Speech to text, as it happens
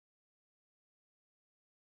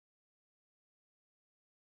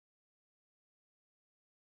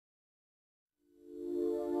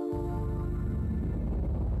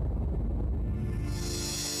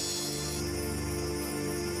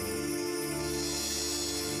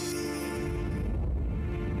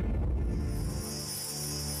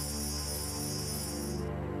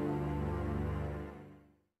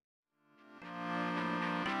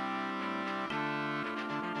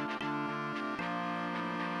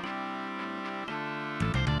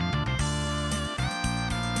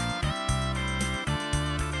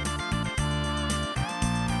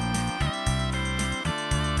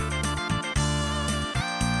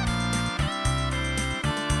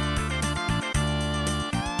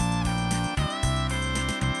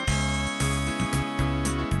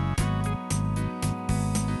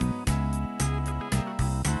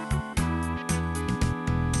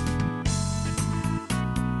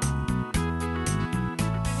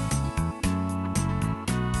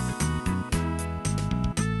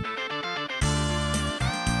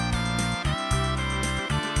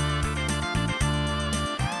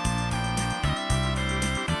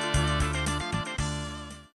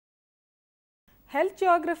Health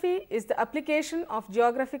geography is the application of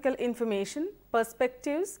geographical information,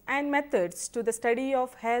 perspectives and methods to the study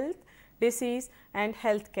of health, disease and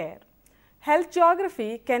healthcare. Health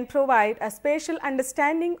geography can provide a spatial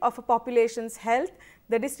understanding of a population's health,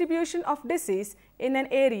 the distribution of disease in an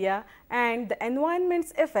area and the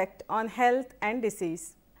environment's effect on health and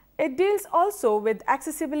disease. It deals also with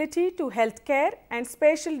accessibility to healthcare and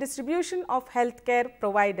spatial distribution of healthcare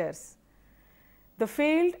providers. The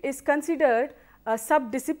field is considered a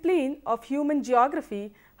subdiscipline of human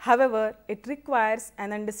geography. However, it requires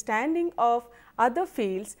an understanding of other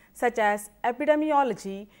fields such as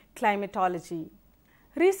epidemiology, climatology.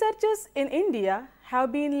 Researchers in India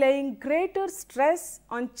have been laying greater stress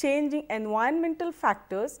on changing environmental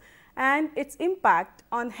factors and its impact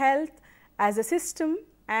on health as a system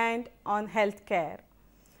and on healthcare.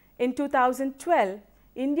 In 2012,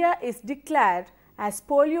 India is declared as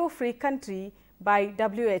polio-free country by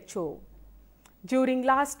WHO. During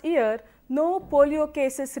last year, no polio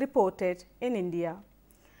cases reported in India.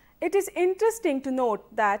 It is interesting to note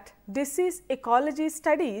that disease ecology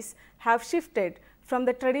studies have shifted from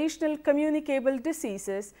the traditional communicable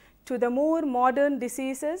diseases to the more modern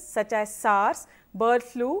diseases such as SARS, bird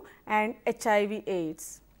flu and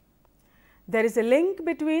HIV/AIDS. There is a link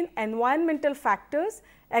between environmental factors,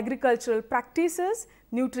 agricultural practices,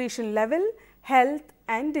 nutrition level, health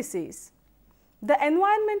and disease. The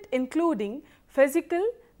environment including physical,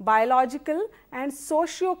 biological and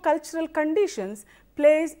socio-cultural conditions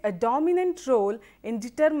plays a dominant role in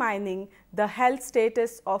determining the health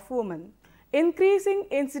status of women. Increasing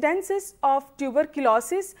incidences of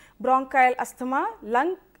tuberculosis, bronchial asthma,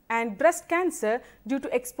 lung and breast cancer due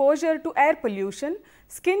to exposure to air pollution,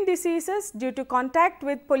 skin diseases due to contact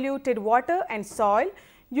with polluted water and soil,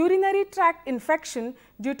 urinary tract infection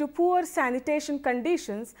due to poor sanitation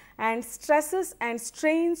conditions and stresses and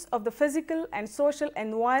strains of the physical and social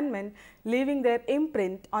environment leaving their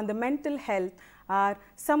imprint on the mental health are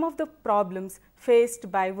some of the problems faced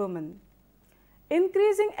by women.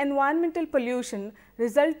 Increasing environmental pollution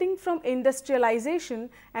resulting from industrialization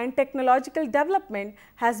and technological development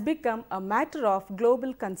has become a matter of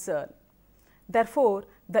global concern. Therefore,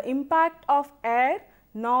 the impact of air,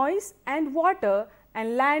 noise and water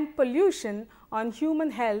and land pollution on human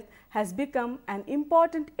health has become an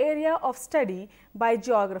important area of study by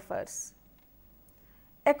geographers.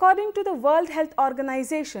 According to the World Health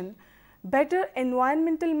Organization, better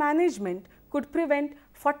environmental management could prevent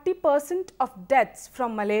 40% of deaths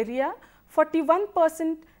from malaria,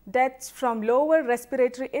 41% deaths from lower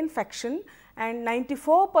respiratory infection and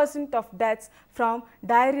 94% of deaths from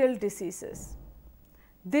diarrheal diseases.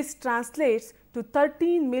 This translates to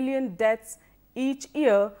 13 million deaths each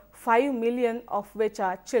year, 5 million of which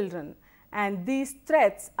are children, and these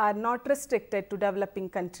threats are not restricted to developing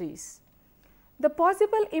countries. The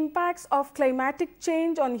possible impacts of climatic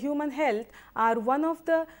change on human health are one of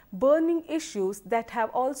the burning issues that have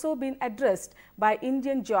also been addressed by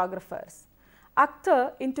Indian geographers.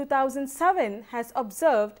 Akhtar in 2007 has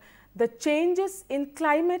observed the changes in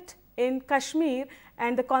climate in Kashmir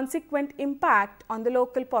and the consequent impact on the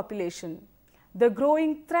local population. The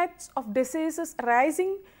growing threats of diseases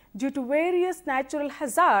arising due to various natural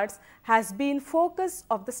hazards has been focus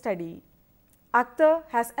of the study. Akhtar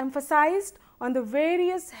has emphasized on the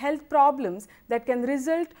various health problems that can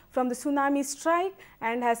result from the tsunami strike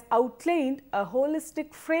and has outlined a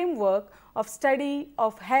holistic framework of study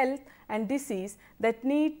of health and disease that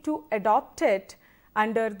need to adopt it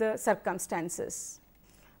under the circumstances.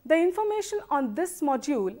 The information on this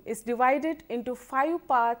module is divided into 5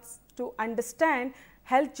 parts to understand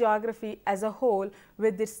health geography as a whole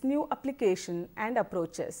with its new application and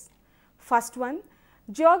approaches. First one,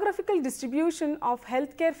 geographical distribution of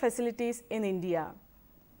healthcare facilities in India.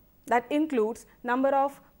 That includes number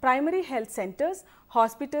of primary health centers,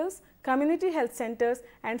 hospitals, community health centers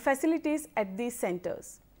and facilities at these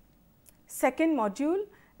centers. Second module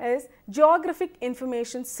is geographic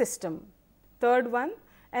information system. Third one,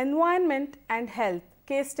 environment and health,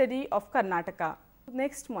 case study of Karnataka.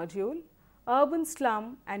 Next module, urban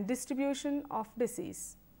slum and distribution of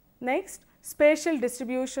disease. Next, spatial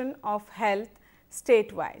distribution of health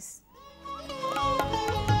state-wise.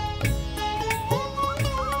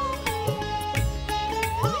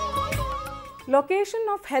 Location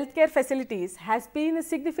of healthcare facilities has been a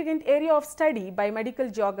significant area of study by medical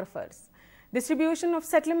geographers. Distribution of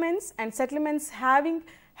settlements and settlements having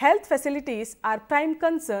health facilities are prime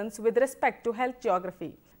concerns with respect to health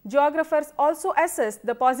geography. Geographers also assess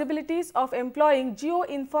the possibilities of employing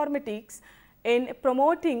geoinformatics in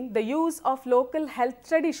promoting the use of local health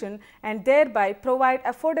tradition and thereby provide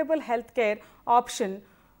affordable healthcare option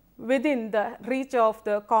within the reach of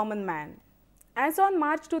the common man. As on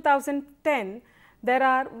March 2010, there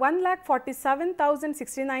are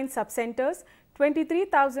 1,47,069 sub-centers,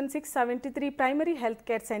 23,673 primary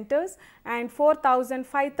healthcare centers and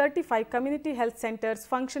 4,535 community health centers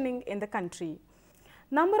functioning in the country.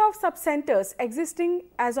 Number of sub-centers existing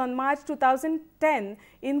as on March 2010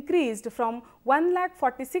 increased from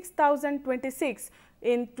 1,46,026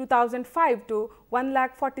 in 2005 to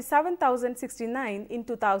 1,47,069 in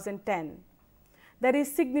 2010. There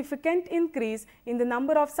is significant increase in the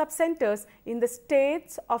number of sub-centers in the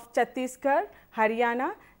states of Chhattisgarh,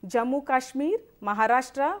 Haryana, Jammu Kashmir,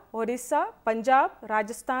 Maharashtra, Orissa, Punjab,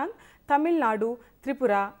 Rajasthan, Tamil Nadu,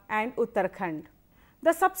 Tripura and Uttarakhand.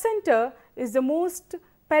 The sub-center is the most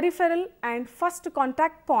peripheral and first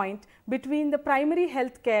contact point between the primary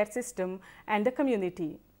health care system and the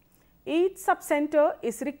community. Each sub-center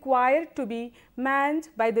is required to be manned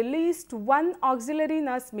by the least one auxiliary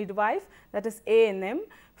nurse midwife, that is ANM,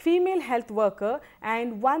 female health worker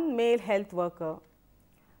and one male health worker.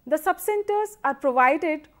 The sub-centers are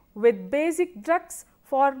provided with basic drugs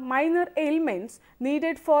for minor ailments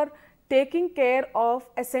needed for taking care of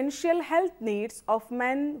essential health needs of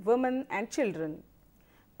men, women and children.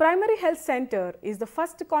 Primary health center is the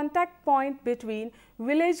first contact point between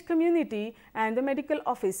village community and the medical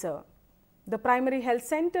officer. The primary health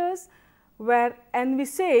centers were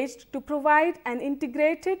envisaged to provide an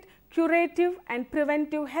integrated, curative and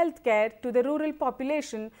preventive health care to the rural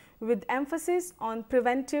population with emphasis on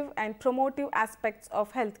preventive and promotive aspects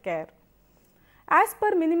of health care. As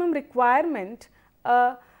per minimum requirement,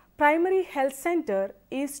 a primary health center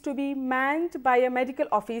is to be manned by a medical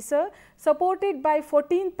officer supported by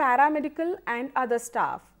 14 paramedical and other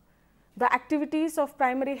staff. The activities of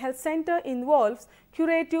primary health center involves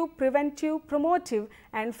curative, preventive, promotive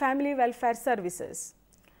and family welfare services.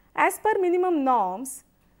 As per minimum norms,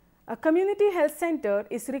 a community health center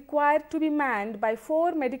is required to be manned by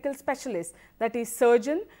 4 medical specialists, that is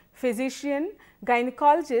surgeon, physician,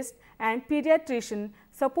 gynecologist and pediatrician,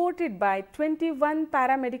 supported by 21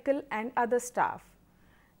 paramedical and other staff.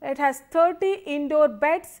 It has 30 indoor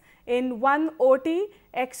beds in 1 OT,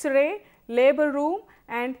 X-ray, labor room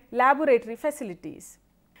and laboratory facilities.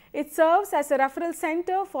 It serves as a referral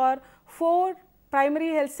center for 4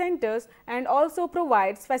 primary health centers and also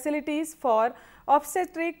provides facilities for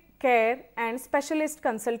obstetric care and specialist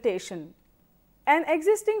consultation. An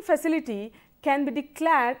existing facility can be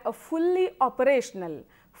declared a fully operational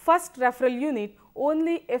first referral unit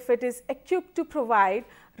only if it is equipped to provide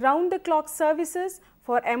round-the-clock services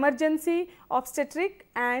for emergency, obstetric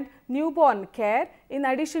and newborn care in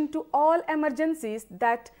addition to all emergencies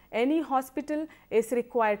that any hospital is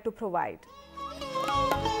required to provide.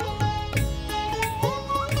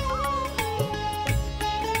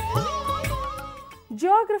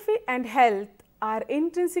 Geography and health are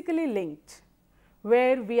intrinsically linked.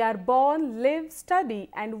 Where we are born, live, study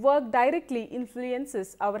and work directly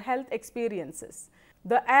influences our health experiences.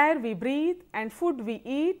 The air we breathe and food we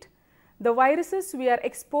eat, the viruses we are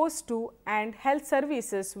exposed to and health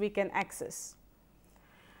services we can access.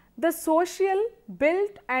 The social,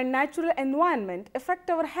 built and natural environment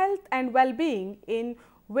affect our health and well-being in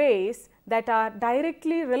ways that are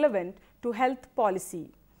directly relevant to health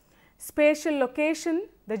policy. Spatial location,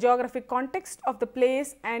 the geographic context of the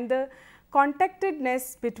place and the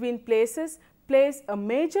contactedness between places plays a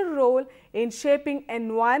major role in shaping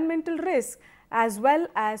environmental risk as well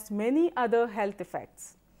as many other health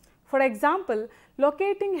effects. For example,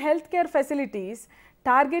 locating healthcare facilities,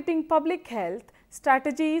 targeting public health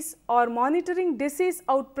strategies or monitoring disease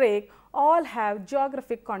outbreak all have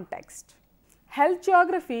geographic context. Health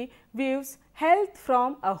geography views health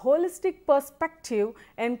from a holistic perspective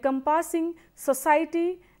encompassing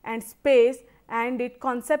society and space, and it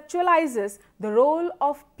conceptualizes the role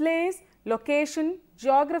of place, location,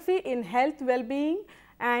 geography in health well-being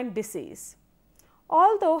and disease.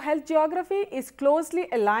 Although health geography is closely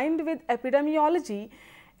aligned with epidemiology,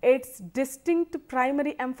 its distinct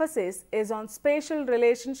primary emphasis is on spatial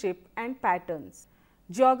relationship and patterns.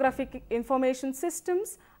 Geographic information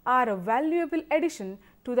systems are a valuable addition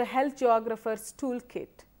to the health geographer's toolkit.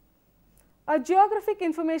 A geographic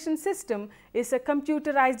information system is a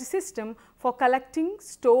computerized system for collecting,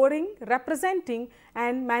 storing, representing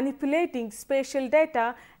and manipulating spatial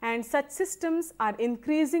data, and such systems are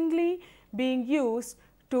increasingly being used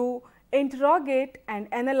to interrogate and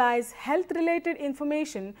analyze health-related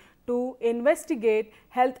information to investigate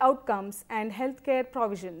health outcomes and healthcare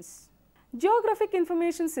provisions. Geographic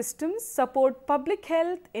information systems support public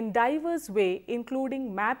health in diverse ways,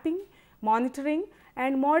 including mapping, monitoring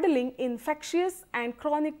and modeling infectious and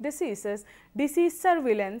chronic diseases, disease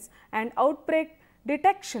surveillance and outbreak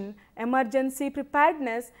detection, emergency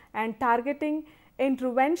preparedness and targeting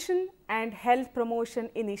intervention and health promotion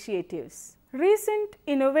initiatives. Recent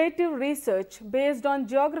innovative research based on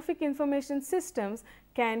geographic information systems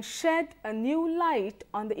can shed a new light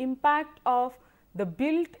on the impact of the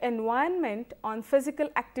built environment on physical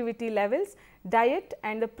activity levels, diet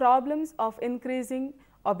and the problems of increasing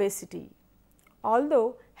obesity.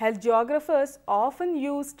 Although health geographers often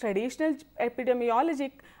use traditional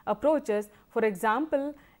epidemiologic approaches, for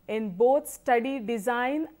example, in both study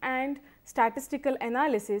design and statistical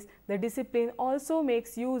analysis, the discipline also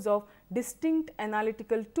makes use of distinct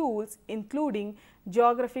analytical tools, including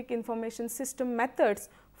geographic information system methods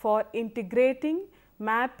for integrating,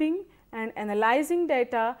 mapping and analyzing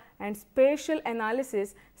data, and spatial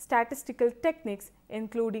analysis statistical techniques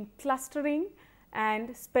including clustering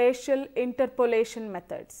and spatial interpolation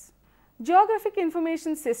methods. Geographic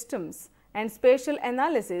information systems and spatial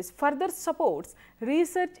analysis further supports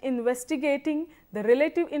research investigating the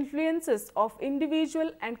relative influences of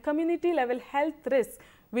individual and community level health risks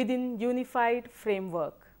within unified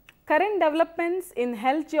framework. Current developments in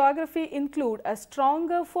health geography include a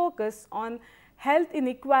stronger focus on health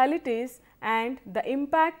inequalities and the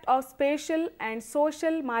impact of spatial and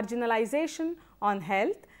social marginalization on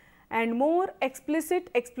health, and more explicit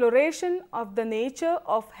exploration of the nature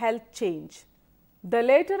of health change. The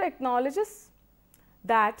latter acknowledges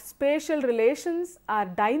that spatial relations are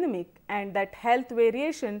dynamic and that health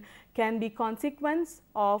variation can be consequence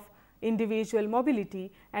of individual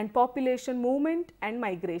mobility and population movement and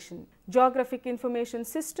migration. Geographic information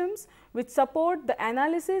systems which support the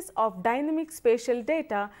analysis of dynamic spatial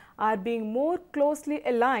data are being more closely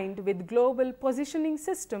aligned with global positioning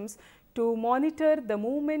systems to monitor the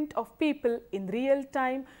movement of people in real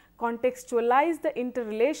time, contextualize the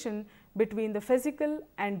interrelation between the physical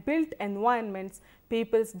and built environments,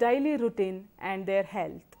 people's daily routine and their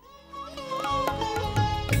health.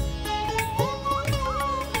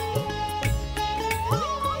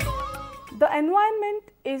 The environment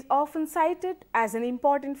is often cited as an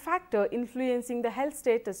important factor influencing the health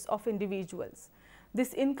status of individuals.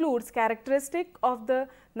 This includes characteristics of the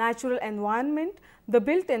natural environment, the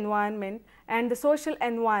built environment and the social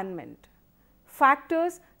environment.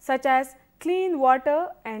 Factors such as clean water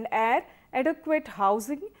and air, adequate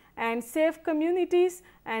housing and safe communities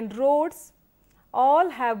and roads all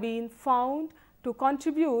have been found to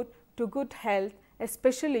contribute to good health,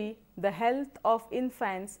 especially the health of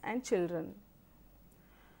infants and children.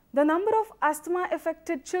 The number of asthma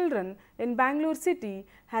affected children in Bangalore city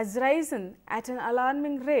has risen at an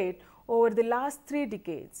alarming rate over the last 3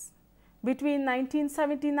 decades. Between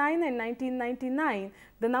 1979 and 1999,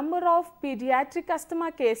 the number of pediatric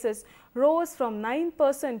asthma cases rose from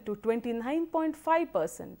 9% to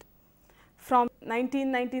 29.5%. From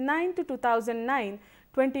 1999 to 2009,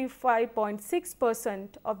 25.6%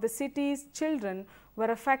 of the city's children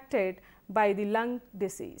were affected by the lung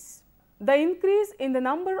disease. The increase in the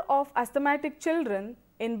number of asthmatic children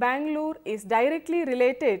in Bangalore is directly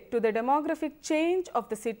related to the demographic change of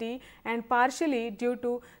the city and partially due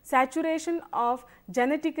to saturation of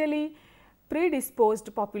genetically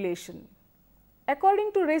predisposed population.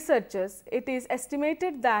 According to researchers, it is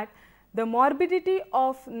estimated that the morbidity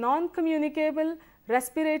of non-communicable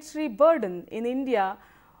respiratory burden in India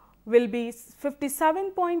will be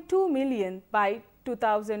 57.2 million by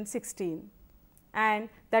 2016 and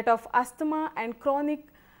that of asthma and chronic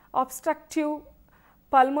obstructive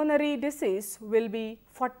pulmonary disease will be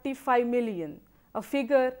 45 million, a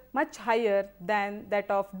figure much higher than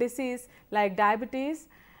that of disease like diabetes,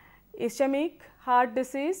 ischemic heart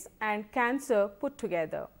disease and cancer put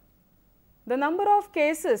together. The number of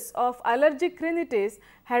cases of allergic rhinitis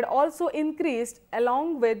had also increased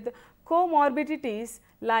along with comorbidities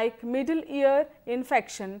like middle ear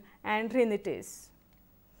infection and rhinitis.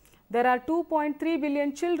 There are 2.3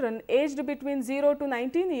 billion children aged between 0 to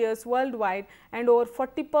 19 years worldwide and over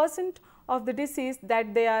 40% of the disease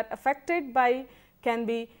that they are affected by can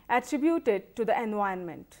be attributed to the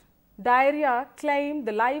environment. Diarrhea claimed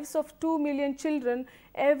the lives of 2 million children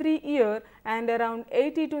every year and around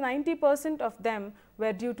 80 to 90% of them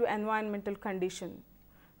were due to environmental condition.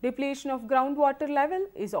 Depletion of groundwater level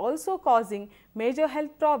is also causing major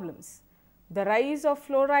health problems. The rise of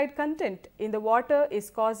fluoride content in the water is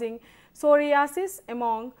causing psoriasis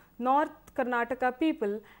among North Karnataka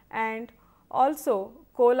people and also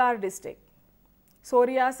Kolar district.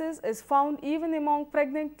 Psoriasis is found even among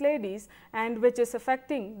pregnant ladies and which is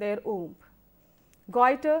affecting their womb.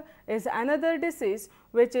 Goiter is another disease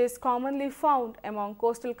which is commonly found among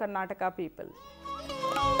coastal Karnataka people.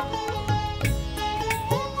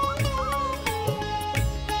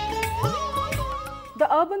 The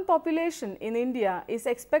urban population in India is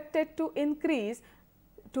expected to increase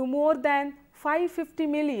to more than 550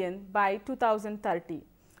 million by 2030.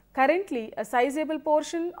 Currently, a sizable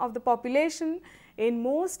portion of the population in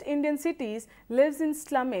most Indian cities lives in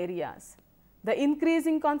slum areas. The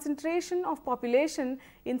increasing concentration of population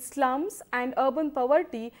in slums and urban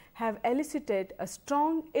poverty have elicited a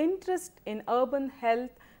strong interest in urban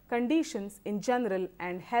health conditions in general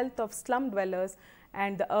and health of slum dwellers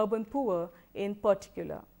and the urban poor in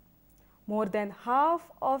particular. More than half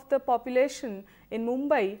of the population in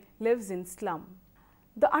Mumbai lives in slum.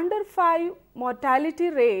 The under 5 mortality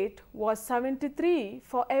rate was 73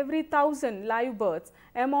 for every 1,000 live births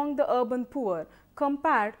among the urban poor,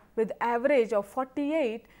 compared with average of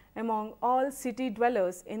 48 among all city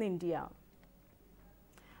dwellers in India.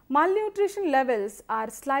 Malnutrition levels are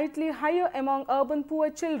slightly higher among urban poor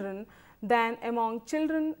children than among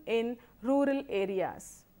children in rural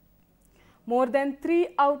areas. More than 3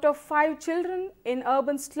 out of 5 children in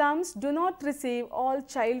urban slums do not receive all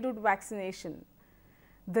childhood vaccination.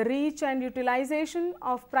 The reach and utilization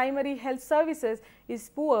of primary health services is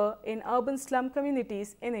poor in urban slum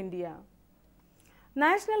communities in India.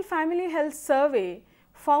 National Family Health Survey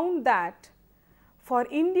found that for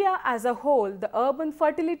India as a whole, the urban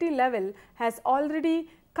fertility level has already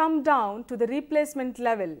come down to the replacement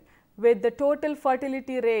level, with the total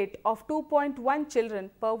fertility rate of 2.1 children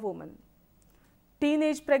per woman.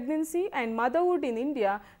 Teenage pregnancy and motherhood in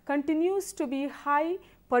India continues to be high,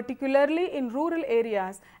 particularly in rural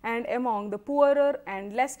areas and among the poorer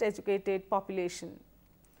and less educated population.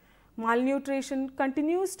 Malnutrition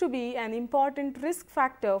continues to be an important risk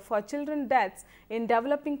factor for children deaths in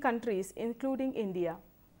developing countries, including India.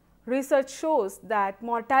 Research shows that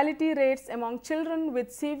mortality rates among children with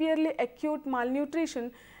severely acute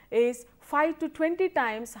malnutrition is 5 to 20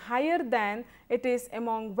 times higher than it is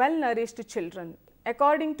among well-nourished children.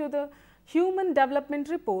 According to the Human Development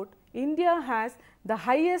Report, India has the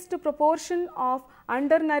highest proportion of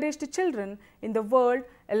undernourished children in the world,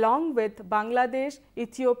 along with Bangladesh,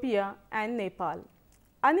 Ethiopia and Nepal.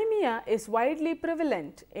 Anemia is widely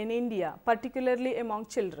prevalent in India, particularly among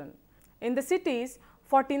children. In the cities,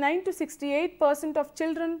 49 to 68% of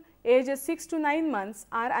children ages 6 to 9 months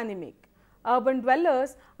are anemic. Urban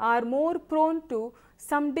dwellers are more prone to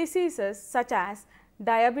some diseases such as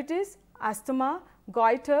diabetes, asthma,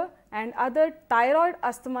 goiter and other. Thyroid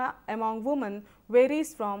asthma among women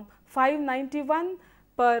varies from 591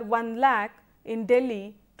 per 1 lakh in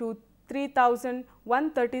Delhi to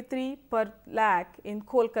 3133 per lakh in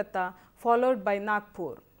Kolkata, followed by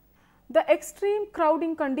Nagpur. The extreme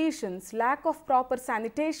crowding conditions, lack of proper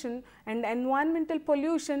sanitation and environmental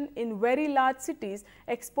pollution in very large cities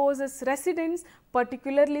exposes residents,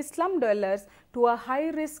 particularly slum dwellers, to a high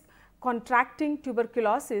risk contracting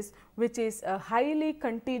tuberculosis, which is a highly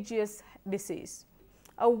contagious disease.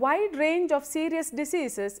 A wide range of serious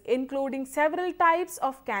diseases, including several types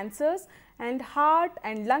of cancers and heart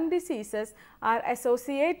and lung diseases, are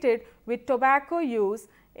associated with tobacco use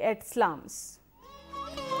at slums.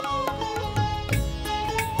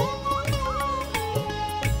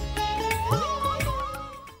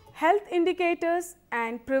 Health indicators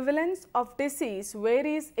and prevalence of disease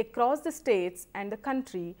varies across the states and the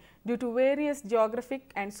country due to various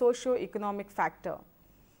geographic and socio-economic factors.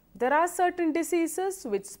 There are certain diseases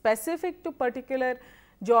which specific to particular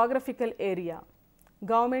geographical area.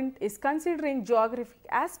 Government is considering geographic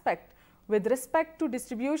aspect with respect to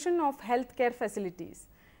distribution of healthcare facilities.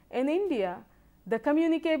 In India, the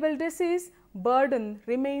communicable disease burden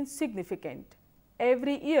remains significant.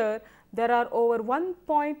 Every year, there are over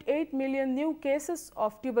 1.8 million new cases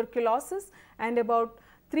of tuberculosis and about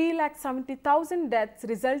 3,70,000 deaths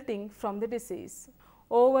resulting from the disease.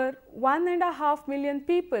 Over 1.5 million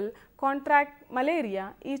people contract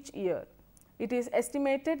malaria each year. It is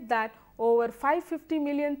estimated that over 550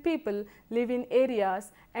 million people live in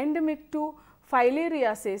areas endemic to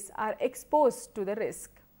filariasis are exposed to the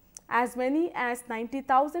risk. As many as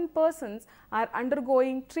 90,000 persons are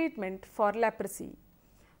undergoing treatment for leprosy.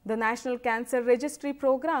 The National Cancer Registry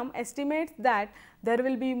Program estimates that there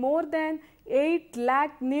will be more than 8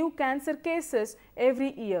 lakh new cancer cases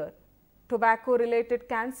every year. Tobacco-related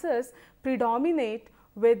cancers predominate,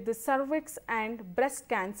 with the cervix and breast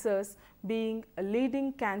cancers being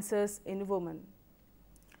leading cancers in women.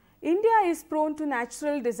 India is prone to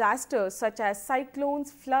natural disasters such as cyclones,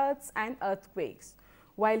 floods and earthquakes.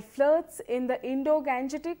 While floods in the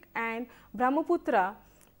Indo-Gangetic and Brahmaputra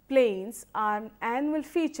plains are annual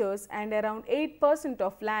features and around 8%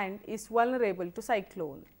 of land is vulnerable to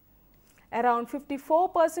cyclone. Around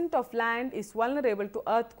 54% of land is vulnerable to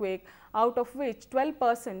earthquake, out of which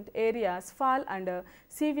 12% areas fall under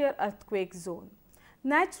severe earthquake zone.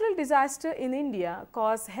 Natural disaster in India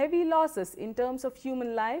cause heavy losses in terms of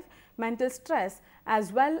human life, mental stress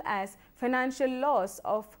as well as financial loss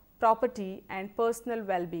of property and personal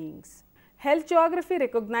well-beings. Health geography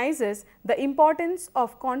recognizes the importance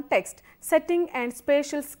of context, setting and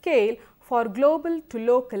spatial scale for global to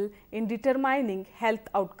local in determining health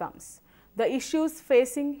outcomes. The issues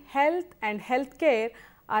facing health and healthcare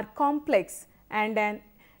are complex, and an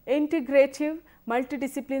integrative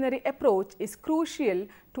multidisciplinary approach is crucial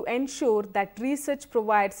to ensure that research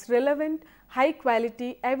provides relevant, high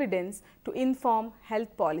quality evidence to inform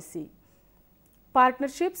health policy.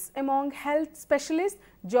 Partnerships among health specialists,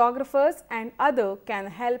 geographers and others can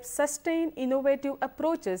help sustain innovative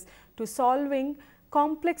approaches to solving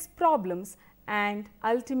complex problems and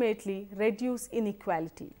ultimately reduce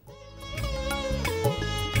inequality.